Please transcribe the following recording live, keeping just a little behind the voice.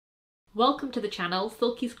Welcome to the channel,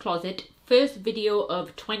 Silky's Closet, first video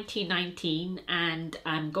of 2019, and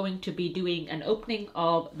I'm going to be doing an opening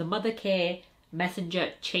of the Mothercare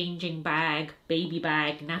Messenger changing bag, baby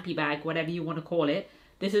bag, nappy bag, whatever you want to call it.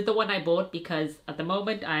 This is the one I bought because at the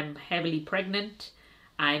moment I'm heavily pregnant.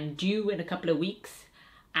 I'm due in a couple of weeks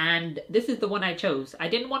and this is the one I chose. I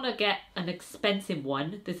didn't want to get an expensive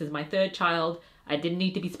one. This is my third child. I didn't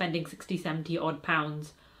need to be spending 60-70 odd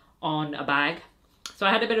pounds on a bag. So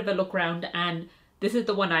I had a bit of a look around and this is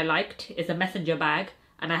the one I liked. It's a messenger bag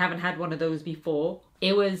and I haven't had one of those before.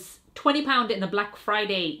 It was £20 in the Black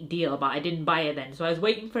Friday deal, but I didn't buy it then. So I was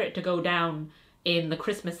waiting for it to go down in the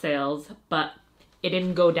Christmas sales, but it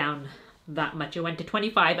didn't go down that much. It went to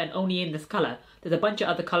 25 and only in this colour. There's a bunch of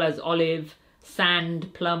other colours, olive,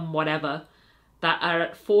 sand, plum, whatever, that are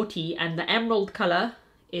at 40 and the emerald colour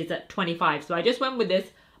is at 25. So I just went with this,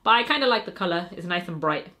 but I kind of like the colour. It's nice and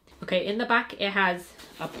bright. Okay, in the back it has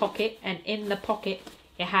a pocket and in the pocket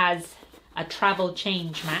it has a travel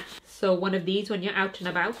change mat. So one of these when you're out and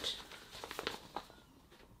about.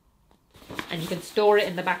 And you can store it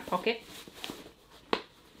in the back pocket.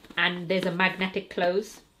 And there's a magnetic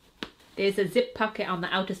close. There's a zip pocket on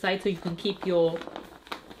the outer side so you can keep your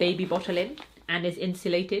baby bottle in. And it's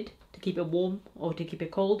insulated to keep it warm or to keep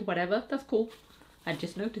it cold, whatever. That's cool. I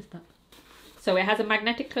just noticed that. So it has a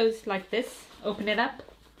magnetic close like this. Open it up.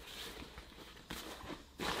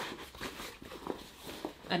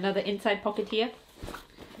 Another inside pocket here.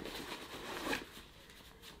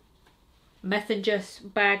 Messenger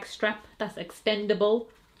bag strap that's extendable.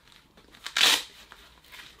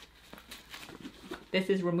 This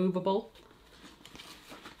is removable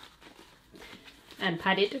and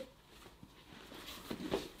padded.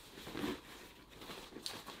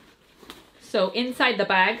 So inside the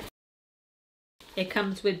bag it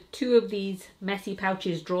comes with two of these messy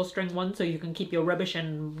pouches, drawstring ones, so you can keep your rubbish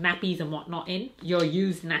and nappies and whatnot in, your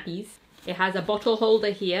used nappies. It has a bottle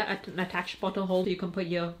holder here, an attached bottle holder. You can put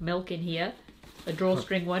your milk in here, a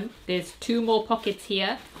drawstring one. There's two more pockets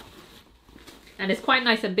here, and it's quite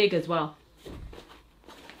nice and big as well.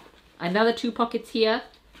 Another two pockets here,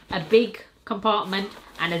 a big compartment,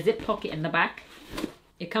 and a zip pocket in the back.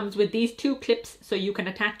 It comes with these two clips so you can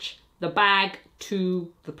attach the bag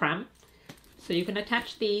to the pram. So you can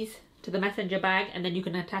attach these to the messenger bag and then you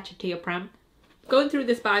can attach it to your pram. Going through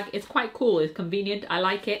this bag is quite cool, it's convenient, I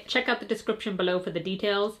like it. Check out the description below for the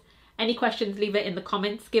details. Any questions, leave it in the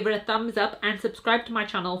comments. Give it a thumbs up and subscribe to my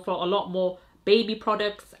channel for a lot more baby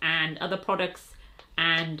products and other products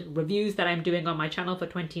and reviews that I'm doing on my channel for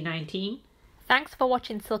 2019. Thanks for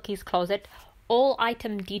watching Silky's Closet. All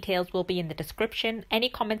item details will be in the description. Any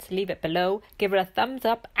comments, leave it below. Give it a thumbs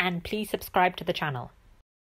up and please subscribe to the channel.